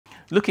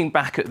Looking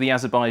back at the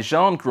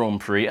Azerbaijan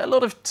Grand Prix, a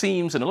lot of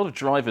teams and a lot of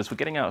drivers were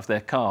getting out of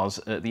their cars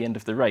at the end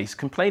of the race,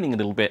 complaining a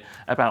little bit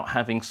about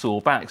having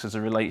sore backs as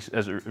a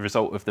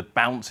result of the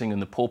bouncing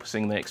and the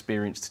porpoising they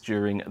experienced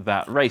during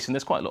that race. And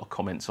there's quite a lot of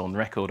comments on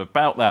record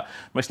about that,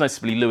 most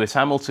notably Lewis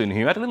Hamilton,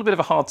 who had a little bit of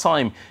a hard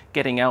time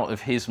getting out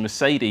of his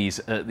Mercedes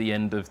at the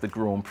end of the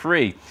Grand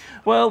Prix.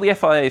 Well, the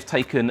FIA have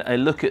taken a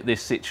look at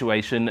this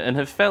situation and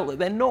have felt that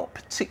they're not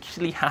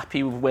particularly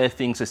happy with where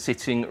things are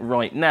sitting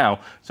right now,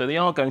 so they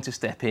are going to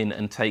step in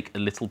and take a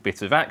little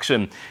bit of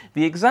action.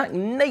 The exact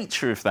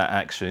nature of that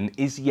action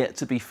is yet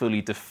to be fully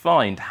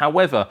defined.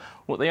 However,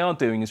 what they are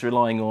doing is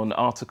relying on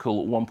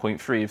Article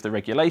 1.3 of the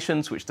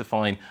regulations, which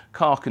define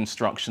car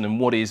construction and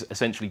what is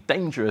essentially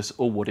dangerous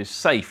or what is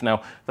safe.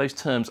 Now, those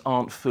terms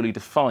aren't fully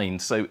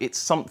defined, so it's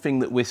something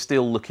that we're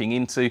still looking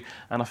into,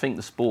 and I think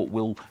the sport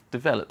will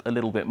develop a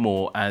little bit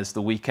more as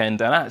the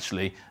weekend and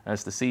actually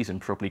as the season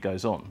probably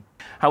goes on.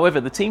 However,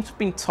 the teams have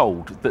been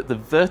told that the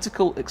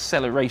vertical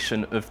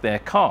acceleration of their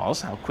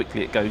cars, how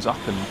quickly it goes up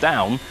and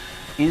down,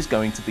 is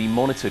going to be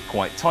monitored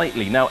quite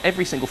tightly. Now,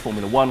 every single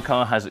Formula One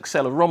car has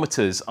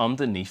accelerometers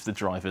underneath the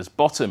driver's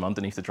bottom,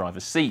 underneath the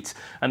driver's seat,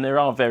 and there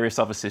are various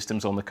other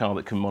systems on the car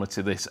that can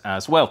monitor this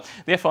as well.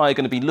 The FIA are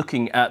going to be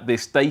looking at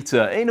this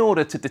data in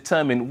order to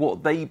determine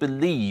what they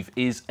believe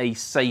is a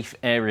safe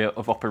area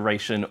of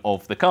operation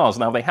of the cars.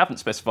 Now, they haven't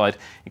specified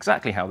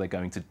exactly how they're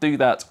going to do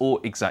that or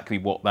exactly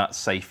what that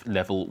safe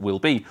level will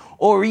be,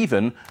 or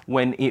even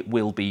when it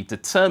will be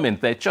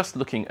determined. They're just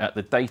looking at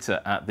the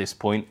data at this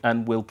point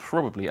and will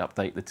probably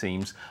update the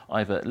teams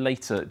either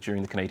later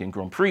during the Canadian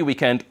Grand Prix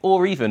weekend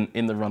or even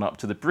in the run-up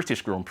to the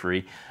British Grand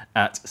Prix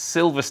at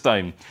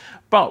Silverstone.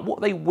 But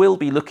what they will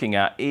be looking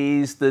at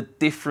is the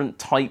different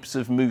types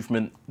of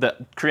movement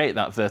that create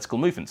that vertical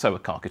movement. So a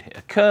car could hit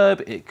a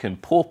curb, it can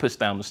porpoise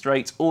down the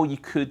straight, or you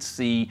could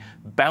see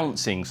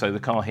bouncing, so the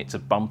car hits a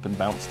bump and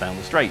bounce down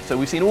the straight. So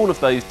we've seen all of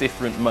those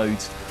different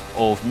modes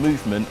of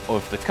movement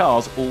of the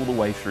cars all the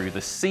way through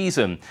the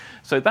season.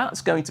 So that's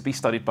going to be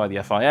studied by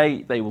the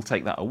FIA. They will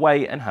take that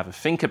away and have a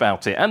think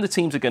about it, and the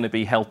teams are going to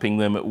be helping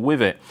them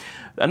with it.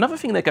 Another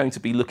thing they're going to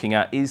be looking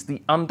at is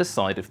the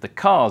underside of the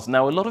cars.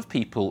 Now, a lot of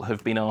people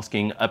have been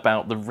asking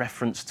about the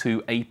reference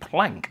to a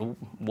plank.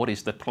 What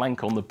is the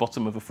plank on the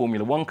bottom of a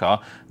Formula One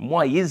car?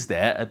 Why is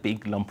there a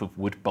big lump of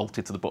wood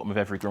bolted to the bottom of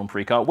every Grand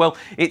Prix car? Well,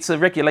 it's a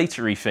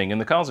regulatory thing, and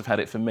the cars have had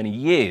it for many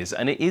years,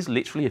 and it is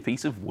literally a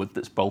piece of wood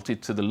that's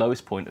bolted to the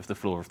lowest point of the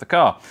floor of the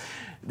car.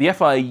 The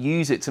FIA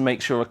use it to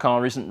make sure a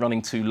car isn't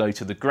running too low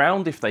to the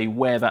ground. If they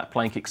wear that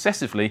plank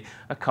excessively,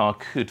 a car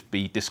could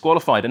be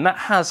disqualified. And that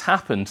has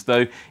happened,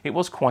 though it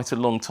was quite a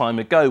long time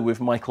ago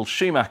with Michael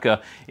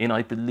Schumacher in,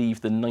 I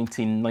believe, the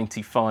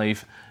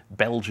 1995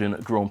 Belgian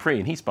Grand Prix,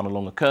 and he spun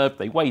along a curb.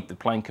 They weighed the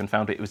plank and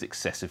found it was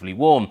excessively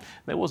worn.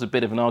 There was a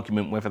bit of an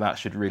argument whether that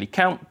should really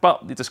count,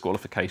 but the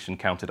disqualification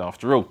counted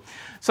after all.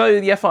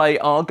 So the FIA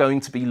are going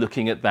to be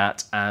looking at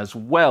that as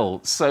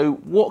well. So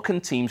what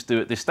can teams do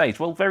at this stage?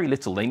 Well, very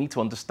little. They need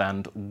to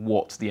understand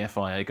what the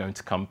FIA are going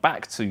to come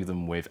back to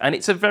them with, and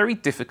it's a very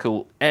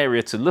difficult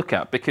area to look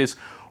at, because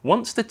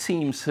once the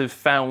teams have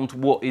found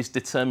what is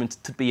determined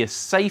to be a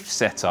safe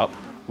setup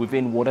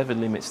within whatever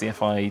limits the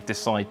FIA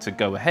decide to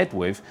go ahead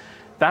with,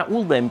 that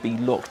will then be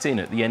locked in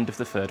at the end of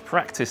the third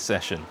practice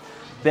session.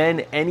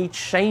 Then any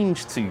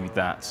change to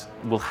that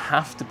will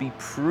have to be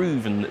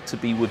proven to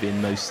be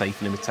within those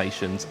safe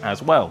limitations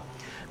as well.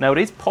 Now, it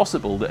is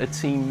possible that a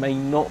team may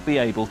not be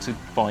able to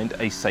find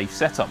a safe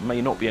setup,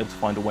 may not be able to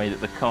find a way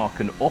that the car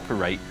can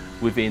operate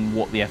within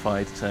what the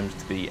FIA determines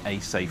to be a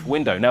safe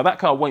window. Now, that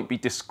car won't be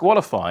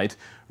disqualified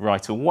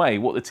right away.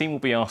 What the team will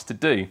be asked to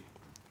do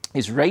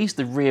is raise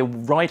the rear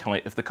ride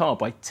height of the car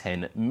by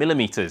 10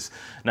 millimeters.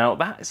 Now,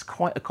 that is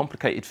quite a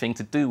complicated thing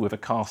to do with a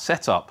car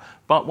setup,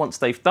 but once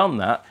they've done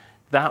that,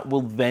 that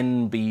will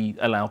then be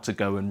allowed to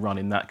go and run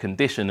in that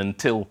condition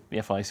until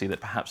the FIA see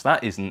that perhaps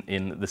that isn't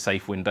in the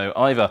safe window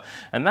either.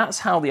 And that's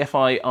how the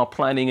FIA are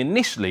planning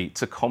initially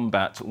to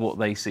combat what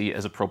they see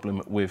as a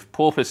problem with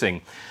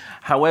porpoising.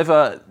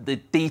 However, the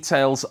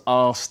details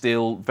are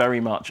still very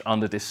much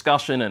under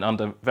discussion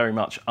and very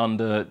much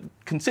under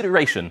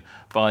consideration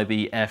by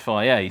the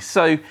FIA.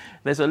 So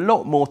there's a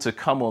lot more to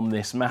come on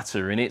this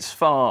matter, and it's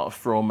far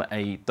from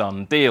a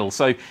done deal.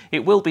 So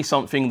it will be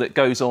something that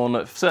goes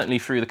on certainly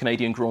through the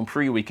Canadian Grand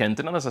Prix weekend,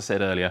 and as I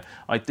said earlier,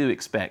 I do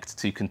expect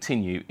to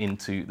continue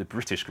into the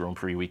British Grand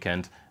Prix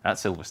weekend at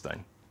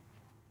Silverstone.